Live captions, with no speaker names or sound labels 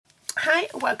Hi,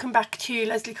 welcome back to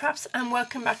Leslie Crafts and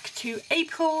welcome back to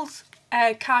April's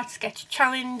card sketch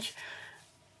challenge.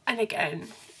 And again,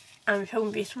 I'm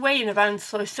filming this way in advance,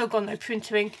 so I've still got no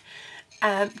printer ink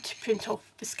to print off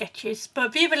the sketches.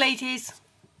 But the other ladies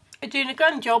are doing a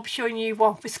grand job showing you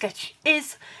what the sketch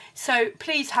is, so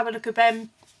please have a look at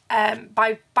them.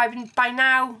 By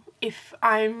now, if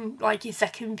I'm like your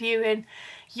second viewing,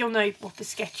 you'll know what the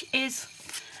sketch is.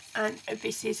 And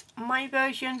this is my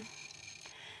version.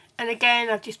 And again,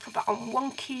 I've just put that on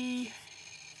one key.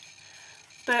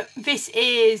 But this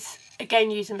is,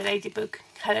 again, using the Ladybug,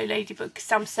 Hello Ladybug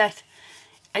stamp set.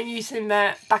 And using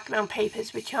the background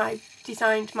papers, which I've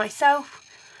designed myself.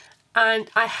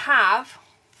 And I have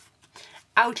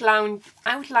outlined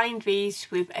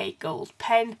these with a gold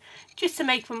pen, just to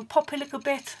make them pop a little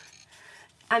bit.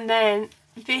 And then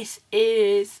this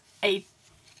is a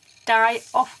die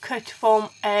offcut from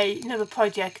another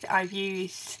project I've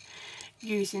used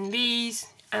using these,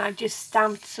 and I've just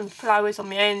stamped some flowers on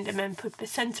the end and then put the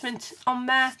sentiment on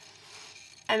there.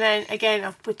 And then again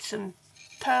I've put some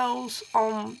pearls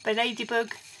on the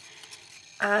ladybug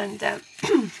and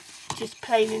just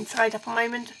plain inside at the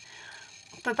moment.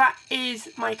 But that is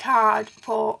my card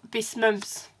for this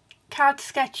month's card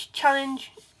sketch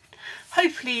challenge.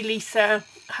 Hopefully Lisa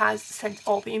has sent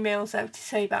all the emails out to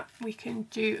say that we can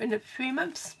do another 3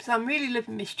 months, because I'm really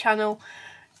loving this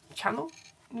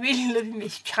really loving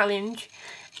this challenge,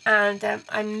 and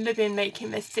I'm loving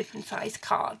making this different size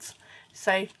cards.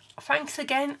 So thanks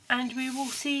again, and we will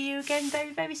see you again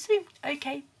very, very soon.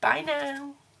 Okay, bye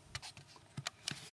now.